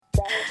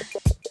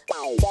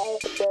Paragon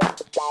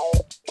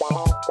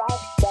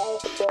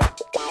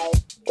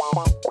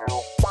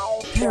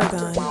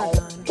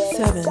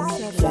 7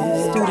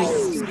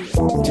 Studios.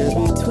 Just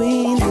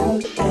between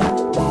you and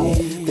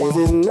me, there's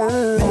a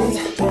night,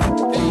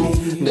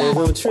 there's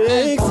no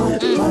tricks,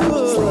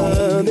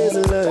 there's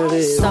a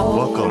love.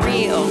 Welcome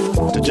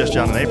real to Just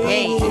John and April,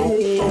 Hey.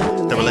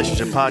 the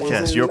relationship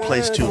podcast, your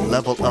place to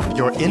level up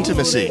your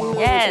intimacy.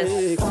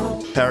 Yes.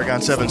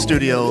 Paragon 7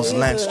 Studios,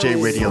 Lance J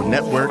Radio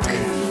Network,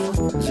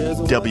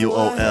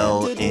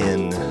 WOL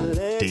in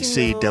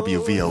DC,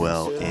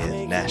 WVOL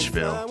in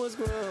Nashville.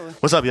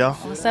 What's up, y'all?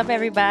 What's up,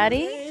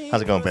 everybody?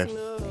 How's it going, babe?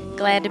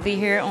 Glad to be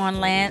here on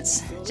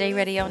Lance J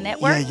Radio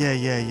Network.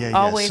 Yeah.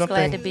 Always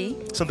glad to be.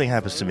 Something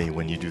happens to me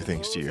when you do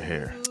things to your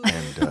hair,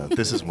 and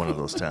this is one of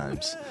those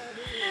times.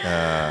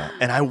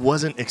 And I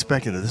wasn't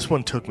expecting that. This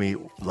one took me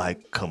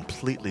like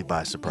completely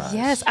by surprise.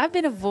 Yes, I've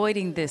been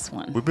avoiding this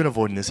one. We've been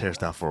avoiding this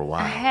hairstyle for a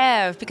while. I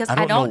have, because I I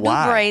don't don't know do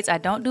why. braids. I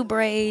don't do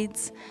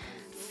braids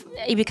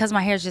because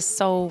my hair is just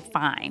so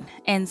fine.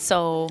 And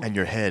so And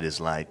your head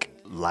is like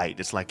light.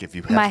 It's like if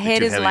you have my to get head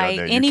too is heavy on like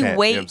there, you any can't,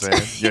 weight, you know what I'm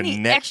saying? Your any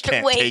neck extra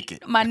can't weight, take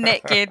it. my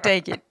neck can't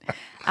take it.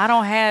 I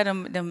don't have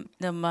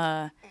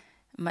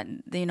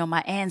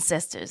my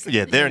ancestors.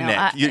 Yeah, their neck.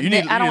 I You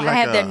need- I you don't need like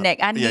have their a- neck.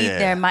 I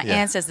need my yeah.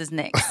 ancestors'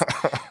 necks.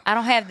 I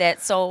don't have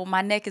that, so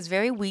my neck is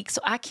very weak.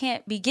 So I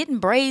can't be getting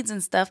braids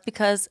and stuff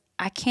because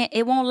I can't.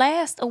 It won't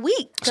last a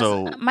week. 'Cause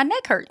So- my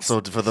neck hurts.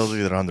 So for those of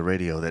you that are on the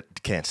radio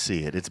that can't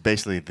see it, it's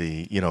basically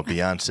the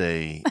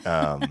Beyonce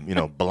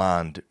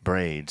blonde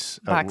braids,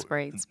 Box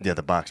braids. Yeah,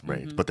 the box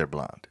braids, but they're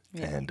blonde,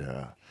 Yeah.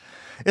 and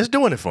it's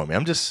doing it for me.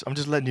 I'm just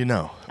letting you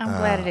know. I'm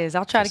glad it is.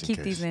 I'll try to just in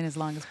keep these case. in as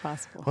long as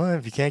possible. Well,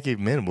 if you can't keep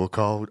them in, we'll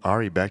call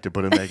Ari back to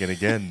put them back in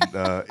again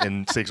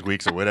in 6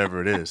 weeks or whatever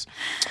it is.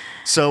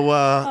 So,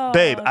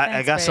 babe,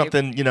 I thanks, got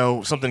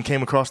babe. something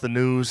came across the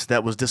news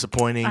that was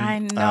disappointing. I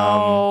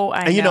know.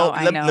 And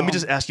let me know.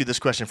 just ask you this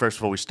question first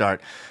before we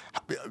start.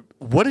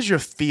 What is your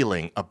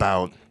feeling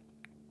about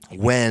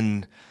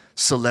when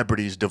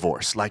celebrities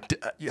divorce? Like,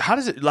 how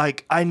does it,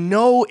 like, I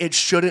know it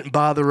shouldn't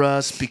bother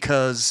us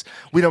because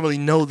we don't really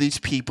know these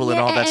people and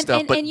all that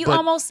stuff, but you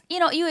almost,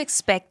 you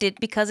expect it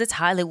because it's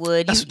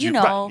Hollywood. That's what You you-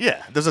 know, right,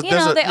 yeah. There's a- they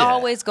yeah.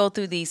 always go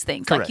through these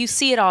things. Correct. Like you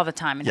see it all the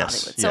time in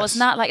Yes, Hollywood. So yes. it's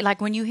not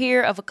like when you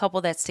hear of a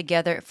couple that's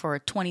together for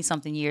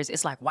 20-something years,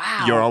 it's like,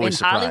 wow, You're always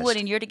in Hollywood surprised.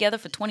 and you're together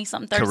for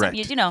 20-something, Correct.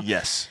 30-something years,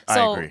 Yes,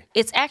 So I agree.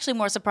 it's actually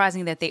more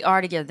surprising that they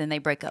are together than they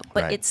break up.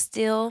 But Right. it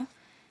still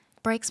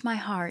breaks my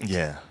heart.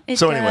 Yeah. It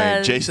So anyway,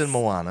 does. Jason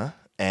Moana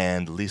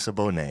and Lisa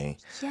Bonet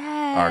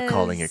Yes. are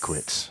calling it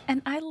quits.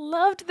 And I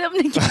loved them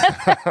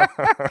together.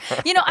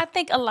 I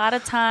think a lot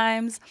of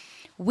times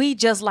we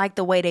just like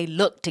the way they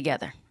look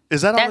together.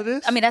 Is that all it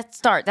is? I mean,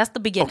 that's the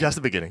beginning. Okay, that's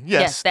the beginning.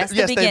 Yes, that's the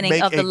they beginning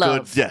make of the a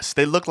love. Good, yes,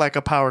 they look like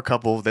a power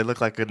couple. They look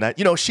like a night.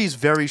 She's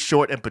very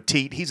short and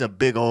petite. He's a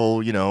big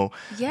old,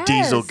 Yes.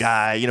 diesel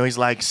guy. He's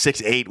like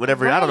 6'8",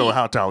 whatever. I don't know Right.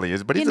 how tall he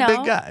is, but he's a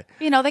big guy.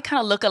 They kind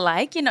of look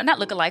alike. Not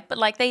look alike, but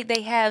like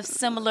they have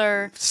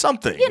similar.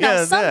 Something.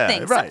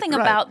 Something right.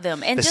 about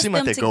them, and they just seem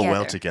them like they together. go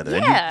well together.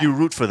 Yeah. And you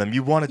root for them.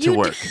 You want it to You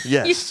work. do.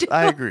 Yes, You do.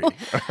 I agree.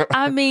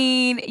 I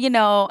mean,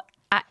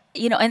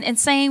 and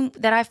same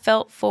that I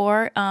felt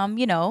for,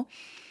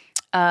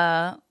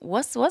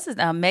 what's his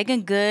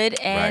Megan Good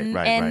and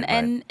Right.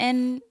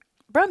 and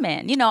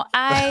Bruhman.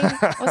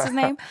 What's his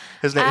name?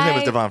 His name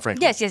was Devon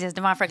Franklin. Yes,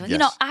 Devon Franklin.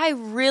 Yes. I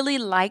really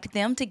liked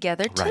them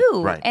together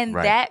too, right, and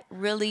right. that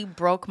really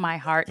broke my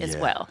heart as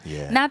Yeah, well.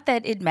 yeah. Not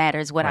that it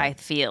matters what I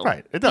feel.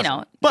 Right, it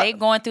doesn't. But- they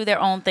going through their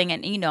own thing,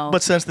 and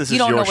But since this you is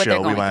don't your know what they're show,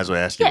 we going might as through.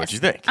 well ask you what you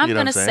think. I'm You know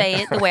going what to I'm say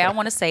saying? it the way I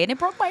want to say it, and it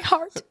broke my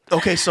heart.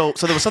 Okay, so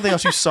there was something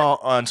else you saw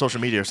on social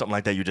media or something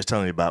like that you were just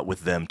telling me about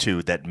with them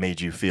too that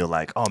made you feel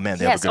like, oh man,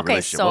 they have a good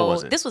relationship. So What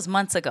was it? this was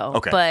months ago,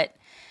 Okay. but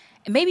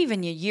maybe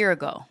even a year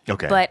ago.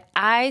 Okay. But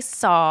I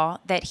saw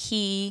that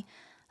he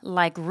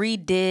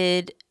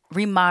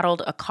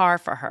remodeled a car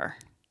for her.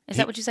 Is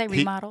that what you say?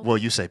 Remodeled? Well,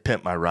 you say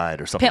pimp my ride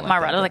or something Pimp my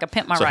like that. ride, like a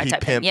pimp my so ride he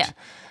type thing, pimped,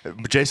 yeah.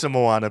 Jason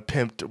Moana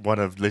pimped one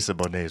of Lisa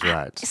Bonet's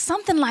rides.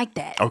 Something like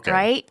that. Okay.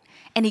 Right?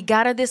 And he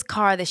got her this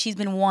car that she's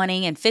been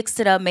wanting and fixed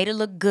it up, made it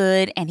look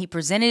good, and he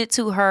presented it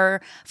to her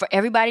for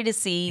everybody to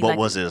see. What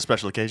was it, a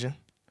special occasion?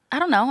 I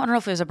don't know. I don't know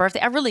if it was a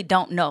birthday. I really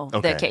don't know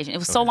Okay. the occasion. It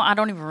was so long, I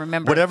don't even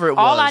remember. Whatever it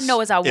All I was, know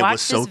is I it was watched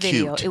so this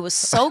video. cute. It was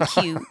so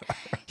cute.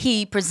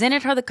 He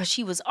presented her because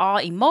she was all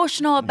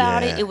emotional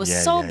about Yeah, it. It was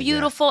yeah, so yeah.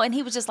 beautiful. And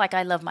he was just like,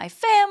 I love my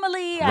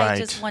family. I Right.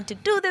 just want to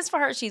do this for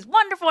her. She's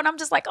wonderful. And I'm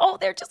just like, oh,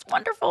 they're just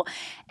wonderful.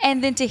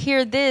 And then to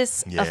hear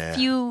this Yeah.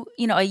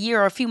 a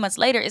year or a few months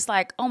later, it's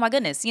like, oh my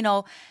goodness,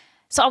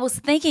 So I was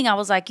thinking,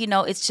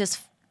 it's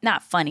just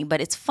not funny,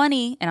 but it's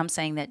funny. And I'm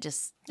saying that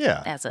just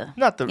as a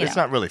it's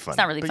not really funny. It's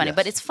not really funny, yes.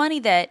 but it's funny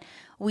that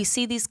we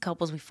see these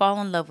couples, we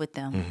fall in love with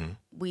them, Mm-hmm.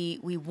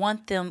 we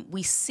want them,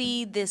 we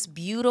see this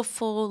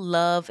beautiful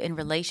love and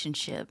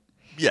relationship,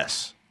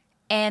 Yes.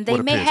 and they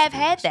What may appears to have be,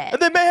 had yes. that.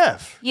 And they may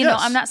have. You know,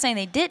 I'm not saying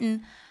they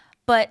didn't,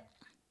 but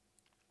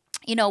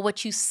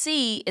what you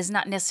see is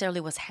not necessarily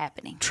what's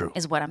happening. True.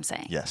 Is what I'm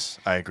saying. Yes,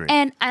 I agree.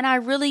 And I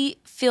really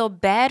feel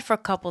bad for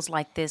couples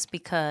like this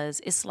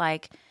because it's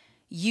like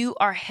you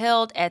are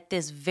held at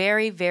this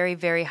very, very,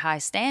 very high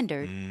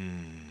standard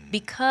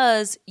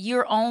because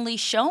you're only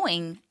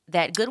showing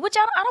that good, which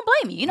I don't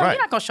blame you. Right.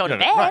 You're not going to show the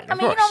Right, bad. of I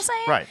mean, you know what I'm course.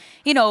 saying? Right.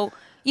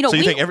 So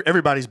you think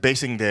everybody's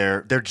basing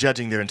they're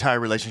judging their entire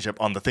relationship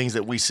on the things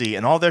that we see,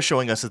 and all they're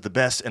showing us is the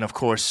best, and of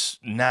course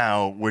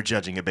now we're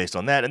judging it based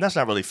on that, and that's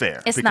not really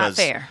fair. It's not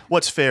fair.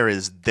 What's fair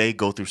is they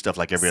go through stuff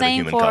like every other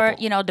human couple.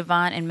 Same for,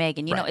 Devon and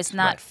Megan. It's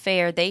not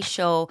fair. They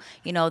show,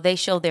 their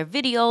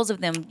videos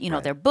of them,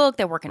 their book,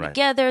 they're working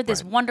together,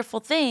 this wonderful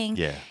thing.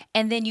 Yeah.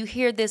 And then you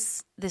hear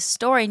this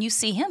story and you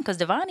see him, because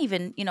Devon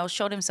even,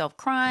 showed himself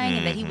crying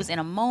and that he was in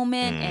a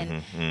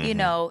moment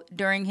and,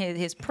 during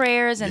his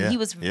prayers, and he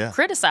was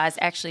criticized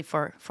actually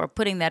for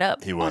putting that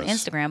up on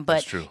Instagram.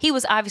 But he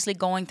was obviously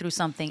going through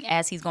something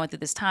as he's going through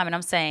this time. And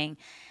I'm saying,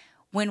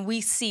 when we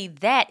see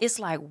that, it's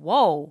like,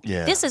 whoa,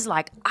 this is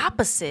like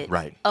opposite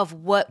of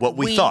what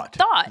we thought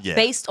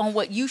based on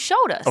what you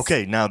showed us.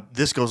 Okay, now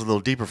this goes a little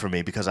deeper for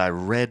me because I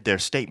read their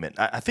statement.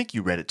 I think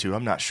you read it too.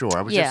 I'm not sure.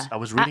 I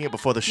was reading it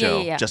before the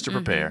show just to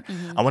prepare.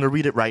 I want to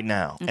read it right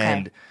now. Okay.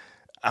 And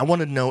I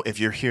want to know if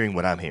you're hearing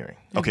what I'm hearing.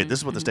 Okay, this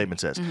is what the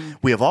statement says.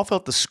 We have all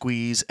felt the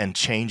squeeze and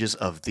changes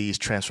of these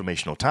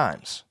transformational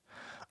times.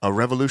 A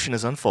revolution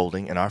is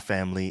unfolding, and our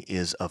family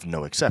is of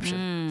no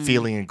exception,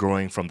 feeling and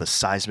growing from the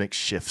seismic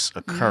shifts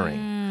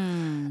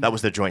occurring. That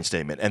was their joint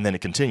statement. And then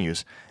it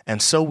continues.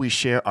 And so we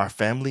share our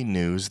family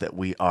news that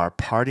we are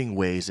parting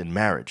ways in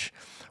marriage.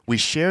 We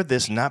share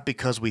this not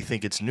because we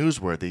think it's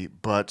newsworthy,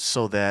 but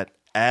so that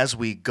as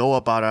we go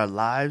about our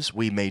lives,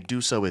 we may do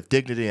so with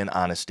dignity and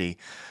honesty.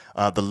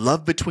 The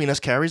love between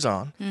us carries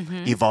on,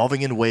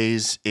 evolving in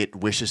ways it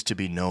wishes to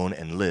be known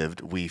and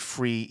lived. We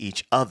free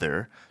each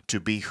other to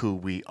be who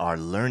we are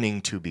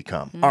learning to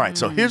become. All right,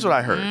 so here's what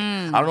I heard.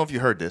 I don't know if you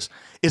heard this.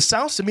 It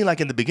sounds to me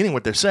like in the beginning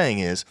what they're saying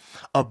is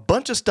a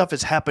bunch of stuff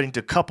is happening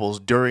to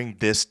couples during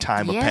this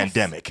time of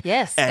pandemic.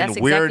 Yes, and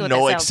that's we're exactly what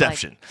no that sounds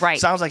exception. like. Right.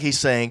 Sounds like he's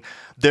saying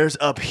there's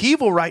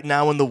upheaval right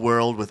now in the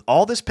world with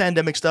all this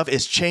pandemic stuff.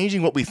 It's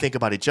changing what we think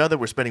about each other.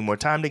 We're spending more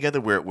time together.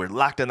 We're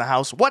locked in the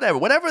house.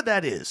 Whatever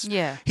that is.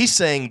 Yeah. He's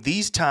saying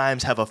these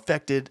times have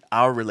affected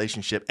our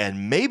relationship,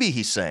 and maybe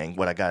he's saying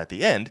what I got at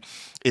the end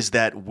is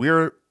that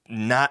we're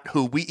not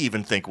who we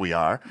even think we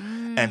are,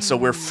 and so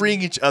we're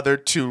freeing each other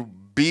to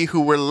be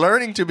who we're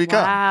learning to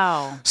become.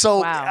 Wow.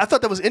 So I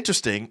thought that was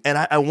interesting, and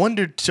I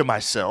wondered to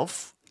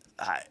myself,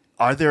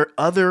 are there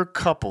other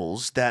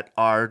couples that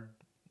are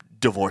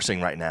divorcing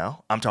right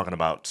now? I'm talking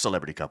about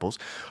celebrity couples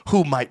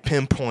who might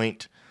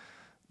pinpoint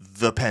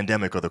the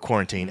pandemic or the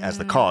quarantine as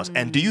the cause.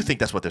 And do you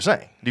think that's what they're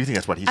saying? Do you think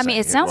that's what he's saying? I mean,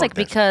 it sounds like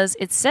because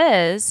it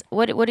says,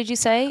 what did you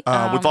say?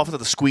 We've all felt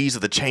the squeeze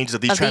of the changes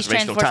of these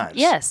transformational times.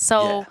 Yes.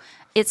 So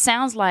it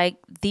sounds like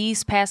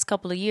these past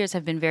couple of years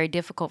have been very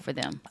difficult for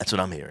them. That's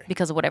what I'm hearing.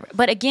 Because of whatever.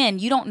 But again,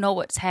 you don't know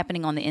what's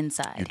happening on the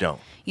inside. You don't.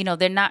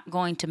 They're not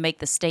going to make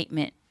the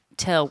statement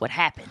tell what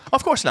happened.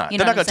 Of course not. They're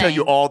not going to tell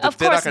you all. They're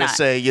not going to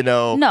say,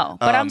 no,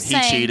 but I'm he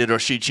saying, cheated or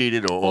she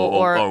cheated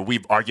or we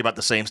argue about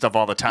the same stuff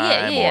all the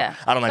time. Yeah. Or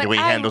I don't like the way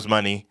he handles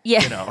money.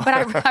 Yeah.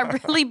 But I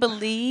really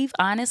believe,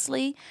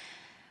 honestly,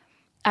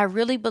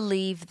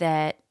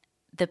 that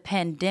the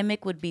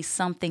pandemic would be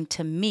something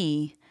to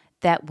me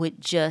that would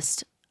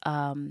just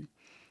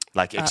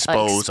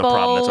expose a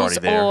problem that's already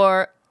there.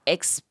 Or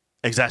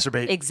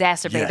exacerbate.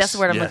 Yes, that's the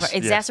word I'm looking for.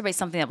 Exacerbate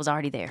something that was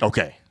already there.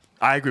 Okay.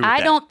 I agree with that.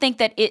 I don't think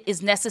that it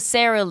is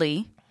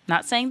necessarily,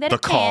 not saying that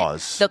it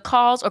can't, the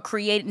cause or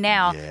create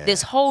now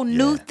this whole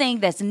new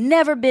thing that's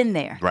never been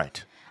there.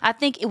 Right. I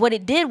think what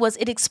it did was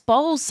it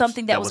exposed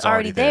something that was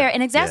already there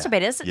and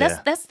exacerbated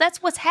it.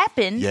 That's what's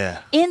happened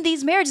in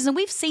these marriages, and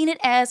we've seen it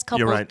as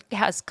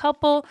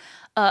couples,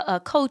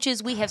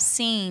 coaches. We have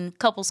seen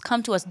couples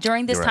come to us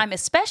during this time,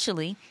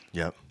 especially.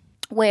 Yep.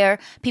 Where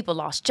people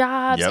lost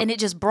jobs and it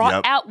just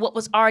brought out what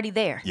was already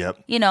there.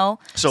 Yep.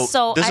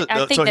 So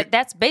I think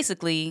that's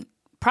basically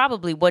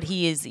probably what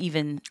he is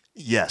even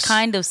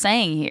kind of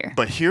saying here.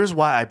 But here's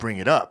why I bring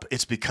it up.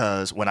 It's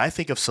because when I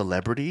think of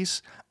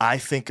celebrities, I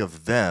think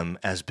of them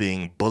as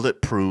being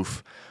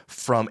bulletproof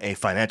from a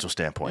financial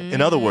standpoint.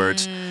 In other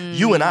words,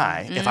 you and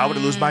I, if I were to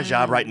lose my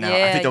job right now,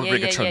 I think that would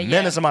bring a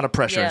tremendous amount of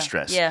pressure and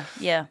stress.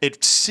 Yeah.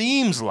 It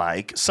seems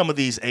like some of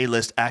these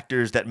A-list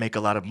actors that make a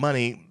lot of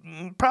money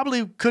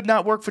probably could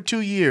not work for 2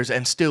 years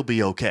and still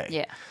be okay.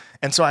 Yeah.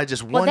 And so I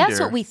just wonder. Well, that's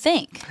what we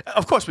think.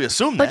 Of course, we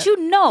assume that.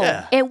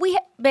 But and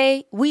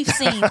we've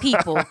seen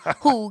people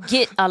who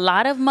get a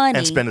lot of money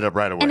and spend it up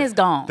right away, and it's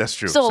gone. That's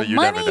true. So you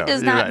money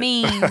does not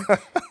mean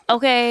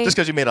okay. Just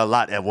because you made a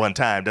lot at one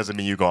time doesn't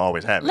mean you're gonna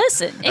always have it.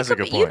 Listen, that's a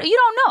good point. You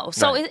don't know.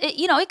 So right.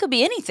 it could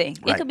be anything.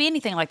 Right. It could be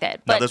anything like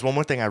that. But now, there's one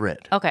more thing I read.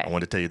 Okay. I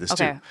want to tell you this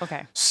too.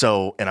 Okay.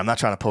 So, and I'm not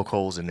trying to poke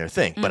holes in their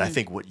thing, but I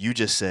think what you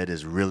just said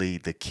is really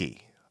the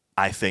key.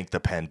 I think the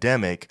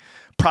pandemic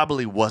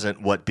probably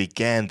wasn't what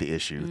began the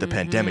issue. The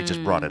pandemic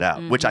just brought it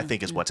out, which I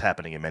think is what's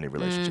happening in many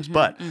relationships.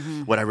 But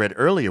what I read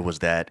earlier was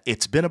that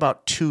it's been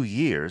about 2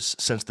 years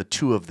since the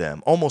two of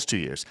them, almost 2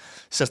 years,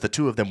 since the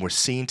two of them were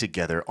seen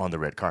together on the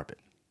red carpet.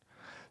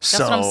 That's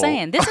what I'm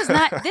saying.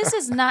 This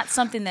is not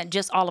something that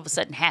just all of a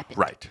sudden happened.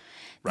 Right.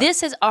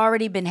 This has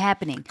already been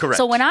happening. Correct.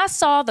 So when I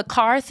saw the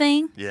car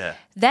thing,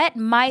 that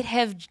might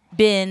have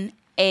been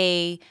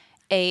a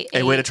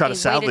way to try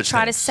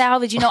to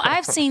salvage. You know,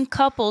 I've seen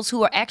couples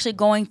who are actually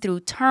going through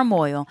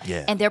turmoil,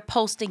 and they're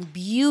posting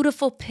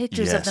beautiful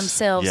pictures of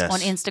themselves on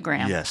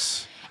Instagram.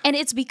 Yes. And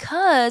it's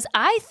because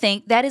I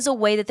think that is a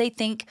way that they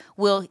think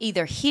will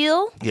either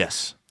heal.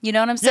 Yes. You know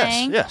what I'm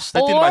saying? Yes. They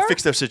think it might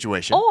fix their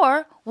situation.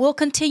 Or we'll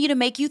continue to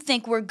make you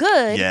think we're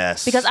good.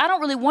 Yes. Because I don't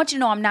really want you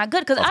to know I'm not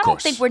good. Because I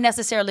don't think we're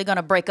necessarily going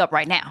to break up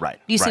right now. Right.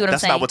 You see what I'm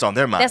saying? That's not what's on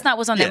their mind. That's not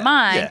what's on their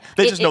mind. Yeah.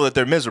 They just know that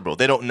they're miserable.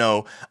 They don't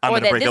know I'm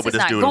going to break up with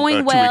this dude 2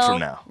 weeks from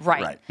now.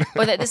 Right.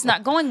 Or that this is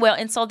not going well.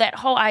 And so that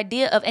whole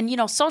idea of, and you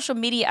know, social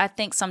media, I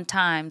think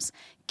sometimes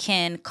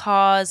can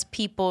cause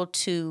people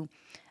to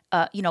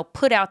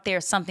put out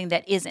there something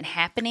that isn't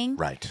happening.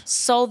 Right.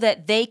 So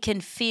that they can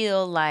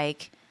feel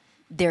like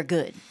they're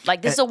good.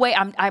 Like this is a way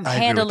I'm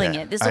handling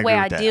it. This is a way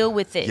I deal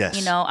with it. Yes.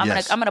 You know, I'm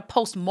gonna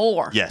post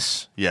more.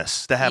 Yes.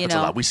 That happens a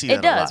lot. We see that a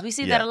lot. It does. We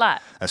see that a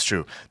lot. That's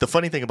true. The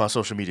funny thing about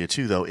social media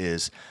too, though,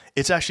 is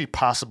it's actually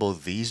possible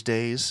these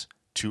days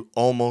to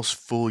almost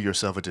fool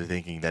yourself into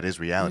thinking that is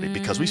reality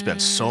because we spend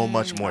so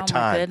much more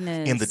time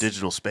in the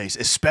digital space,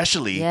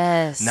 especially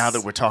now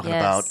that we're talking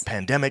about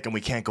pandemic and we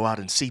can't go out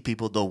and see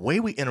people. The way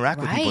we interact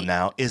with people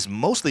now is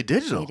mostly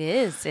digital. It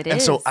is. And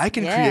so I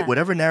can create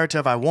whatever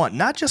narrative I want,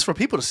 not just for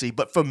people to see,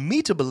 but for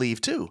me to believe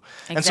too.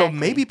 Exactly. And so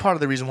maybe part of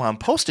the reason why I'm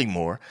posting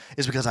more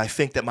is because I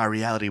think that my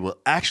reality will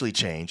actually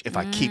change if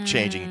I keep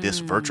changing this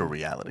virtual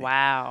reality.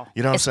 Wow.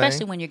 You know what I'm saying?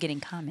 Especially when you're getting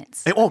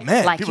comments. Oh,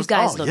 man. Like, you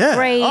guys look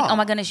great. Oh,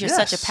 my goodness, you're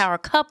such a power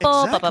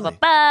couple. Exactly.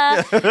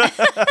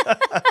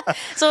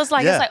 So it's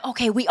like,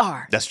 okay, we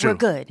are. That's true. We're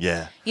good.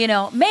 Yeah. You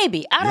know,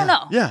 maybe. I don't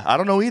know. Yeah, I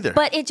don't know either.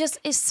 But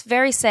it's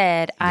very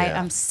sad.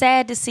 I'm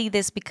sad to see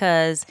this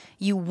because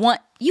you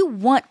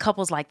want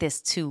couples like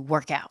this to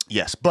work out.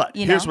 Yes, but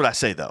here's what I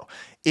say though.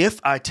 If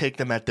I take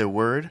them at their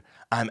word,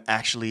 I'm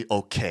actually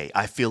okay.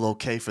 I feel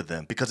okay for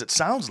them because it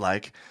sounds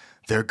like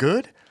they're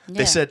good.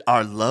 They said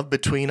our love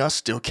between us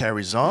still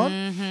carries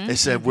on. They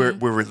said we're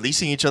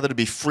releasing each other to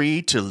be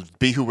free, to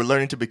be who we're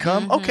learning to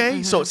become.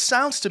 So it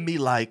sounds to me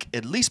like,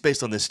 at least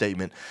based on this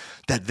statement,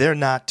 that they're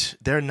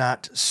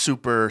not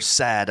super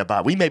sad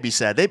about. We may be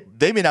sad.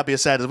 They may not be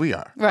as sad as we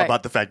are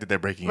about the fact that they're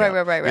breaking up.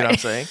 Right. You know what I'm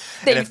saying?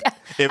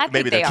 If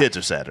maybe their kids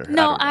are sadder.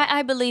 No,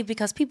 I believe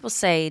because people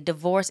say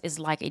divorce is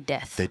like a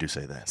death. They do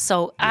say that.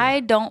 So I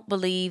don't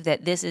believe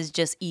that this is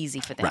just easy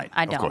for them. Right.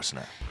 I don't. Of course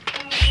not.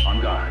 On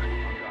guard.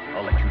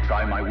 I'll let you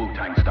try my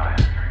Wu-Tang style.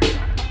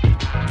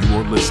 You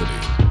are listening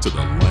to the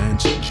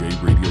Lance J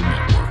Radio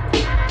Network.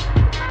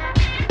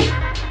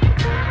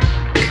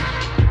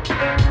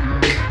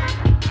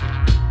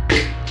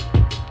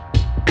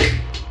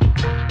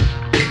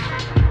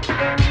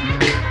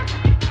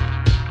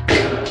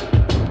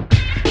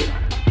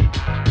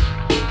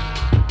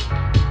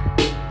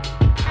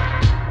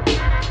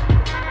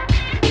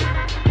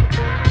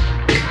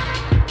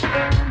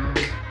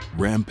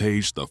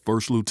 Rampage, the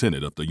first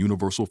lieutenant of the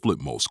Universal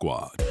Flipmo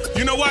Squad.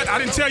 You know what? I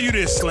didn't tell you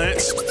this,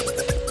 Lance.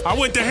 I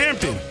went to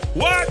Hampton.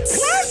 What?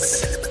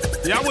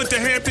 Yeah, I went to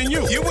Hampton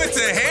U. You went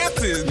to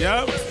Hampton?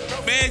 Yep.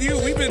 Man,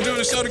 we've been doing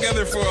a show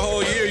together for a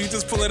whole year. You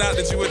just pull it out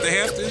that you went to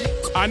Hampton?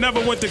 I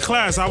never went to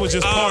class. I was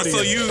just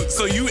partying.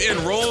 So you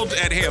enrolled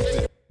at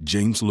Hampton?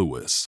 James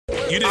Lewis.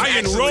 I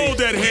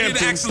enrolled at Hampton. You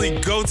didn't actually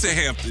go to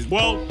Hampton.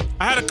 Well,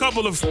 I had a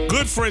couple of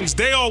good friends.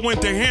 They all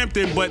went to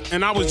Hampton,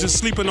 and I was just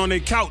sleeping on their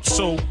couch,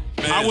 so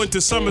I went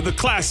to some of the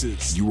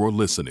classes. You are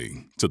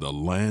listening to the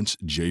Lance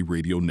J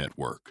Radio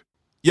Network.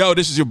 Yo,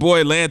 this is your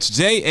boy Lance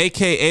J,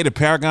 a.k.a. the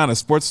Paragon of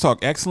Sports Talk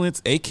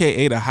Excellence,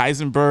 a.k.a. the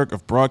Heisenberg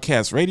of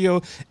Broadcast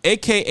Radio,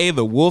 a.k.a.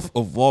 the Wolf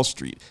of Wall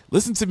Street.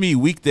 Listen to me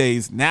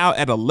weekdays now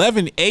at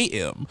 11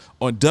 a.m.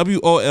 on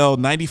WOL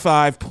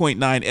 95.9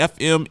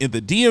 FM in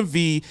the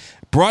DMV,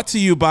 brought to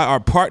you by our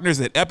partners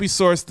at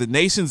Episource, the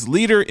nation's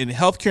leader in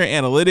healthcare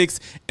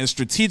analytics and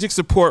strategic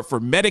support for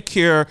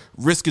Medicare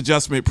risk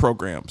adjustment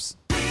programs.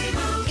 And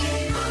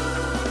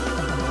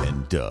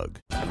Doug.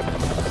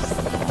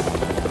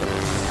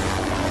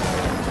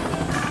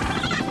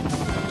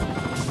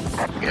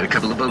 Got a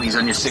couple of bogeys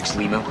on your 6th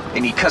limo. They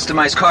need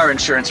customized car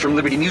insurance from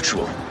Liberty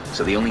Mutual,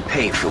 so they only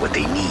pay for what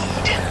they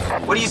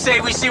need. What do you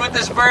say we see what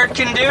this bird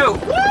can do?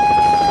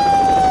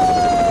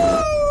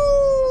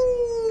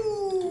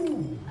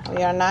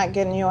 We are not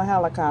getting you a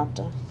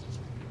helicopter.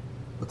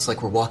 Looks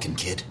like we're walking,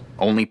 kid.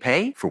 Only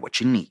pay for what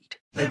you need.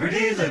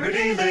 Liberty,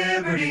 liberty,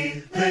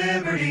 liberty,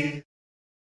 liberty.